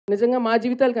నిజంగా మా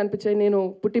జీవితాలు కనిపించాయి. నేను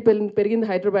పుట్టి పెరిగింది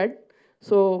హైదరాబాద్.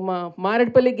 సో మా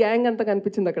మారేడుపల్లి గ్యాంగ్ అంతా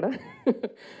కనిపించింది అక్కడ.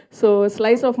 So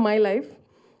slice of my life.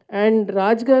 And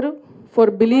Raj గారు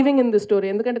for believing in the story.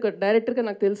 ఎందుకంటే డైరెక్టర్గా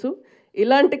నాకు తెలుసు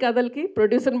ఇలాంటి కథలకి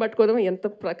ప్రొడ్యూసర్ని పట్టుకోవడం ఎంత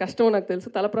కష్టమో నాకు తెలుసు,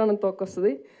 తలప్రాణం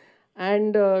తోక్కొస్తుంది.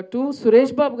 అండ్ టు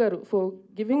సురేష్ బాబు గారు for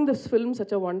giving this film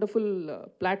such a wonderful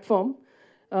platform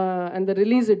and the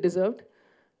release it deserved.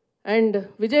 And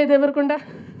Vijay Devarakonda,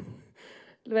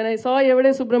 when I saw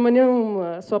ఎవడే సుబ్రహ్మణ్యం,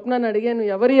 స్వప్నాన్ని అడిగాను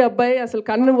ఎవరి అబ్బాయి, అసలు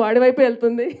కన్ను వాడి వైపే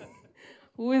వెళ్తుంది,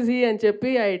 హూ ఇస్ హీ అని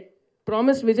చెప్పి. I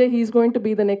promise Vijay he's going to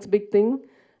be the next big thing.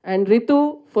 And Ritu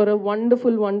for a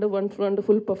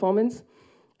wonderful performance.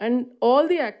 And all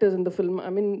the actors in the film,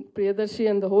 I mean Priyadarshi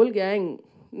and the whole gang,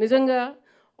 నిజంగా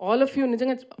all of you,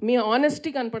 నిజంగా మీ honesty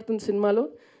కనపడుతుంది సినిమాలో.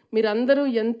 మీరు అందరూ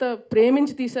ఎంత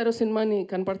ప్రేమించి తీశారో సినిమాని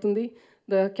కనపడుతుంది.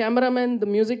 The cameraman, the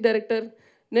music director,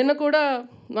 నిన్న కూడా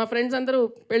మా ఫ్రెండ్స్ అందరూ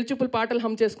పెళ్లి చూపులు పాటలు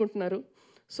హమ్ చేసుకుంటున్నారు.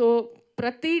 సో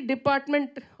ప్రతి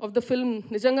డిపార్ట్మెంట్ ఆఫ్ ద ఫిల్మ్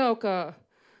నిజంగా ఒక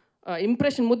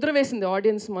ఇంప్రెషన్, ముద్ర వేసింది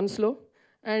ఆడియన్స్ మనసులో.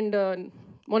 అండ్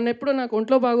మొన్న ఎప్పుడో నాకు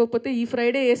ఒంట్లో బాగోకపోతే ఈ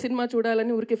ఫ్రైడే ఏ సినిమా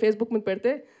చూడాలని ఊరికే ఫేస్బుక్ మీద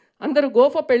పెడితే అందరూ గో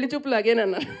ఫర్ పెళ్లి చూపులు అగైన్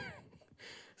అన్నారు.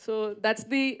 So that's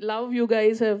the love you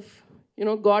guys have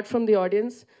got from the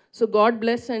audience. So God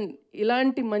bless. And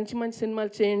ఇలాంటి మంచి మంచి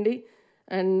సినిమాలు చేయండి.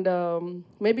 And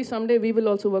maybe someday we will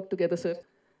also work together sir.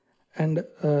 And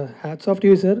hats off to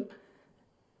you sir,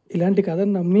 ఇలాంటి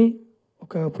కథను నమ్మి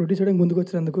ఒక ప్రొడ్యూసర్ ముందుకు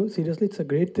వచ్చినందుకు. Seriously it's a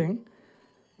great thing.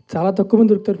 చాలా తక్కువ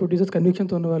మంది దొరుకుతారు ప్రొడ్యూసర్స్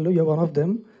కన్విక్షన్తో ఉన్న వాళ్ళు. You one of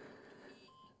them.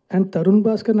 And Tarun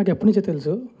Bhaskar నాకు ఎప్పటి నుంచో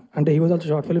తెలుసు, అంటే he was also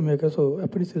short film maker, so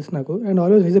ఎప్పటి నుంచి తెలుసు నాకు. And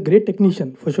always he's a great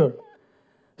technician for sure.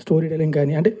 Story telling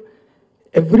కానీ, అంటే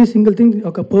ఎవ్రీ సింగిల్ థింగ్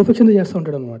ఒక పర్ఫెక్షన్తో చేస్తూ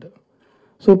ఉంటాడు అనమాట.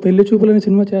 సో పెళ్లి చూపులు అనే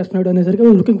సినిమా చేస్తున్నాడు అనేసరికి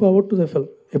looking forward to the film,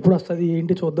 ఎప్పుడు వస్తుంది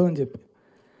ఏంటి చూద్దాం అని చెప్పి.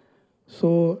 So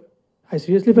I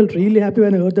seriously felt really happy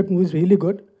when I heard that movie is really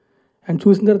good. And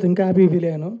చూసిన తర్వాత ఇంకా హ్యాపీ ఫీల్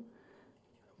అయ్యాను.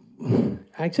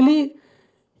 యాక్చువల్లీ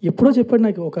ఎప్పుడో చెప్పాడు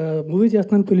నాకు ఒక మూవీ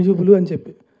చేస్తున్నాను పెళ్లి చూపులు అని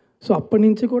చెప్పి. సో అప్పటి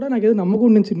నుంచి కూడా నాకు ఏదో నమ్మకం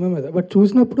ఉండింది సినిమా మీద. బట్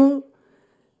చూసినప్పుడు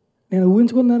నేను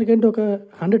ఊహించుకున్న దానికంటే ఒక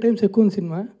 100 times ఎక్కువ ఉంది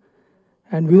సినిమా.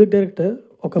 అండ్ మ్యూజిక్ డైరెక్టర్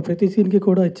ఒక ప్రతి సీన్కి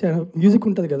కూడా ఇచ్చాను. మ్యూజిక్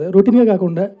ఉంటుంది కదా, రొటీన్గా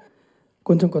కాకుండా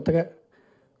కొంచెం కొత్తగా,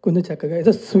 కొంచెం చక్కగా.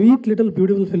 It's a sweet little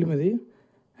beautiful film ఇది.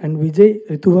 And Vijay,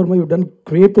 Ritu Varma, you done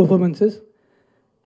great performances.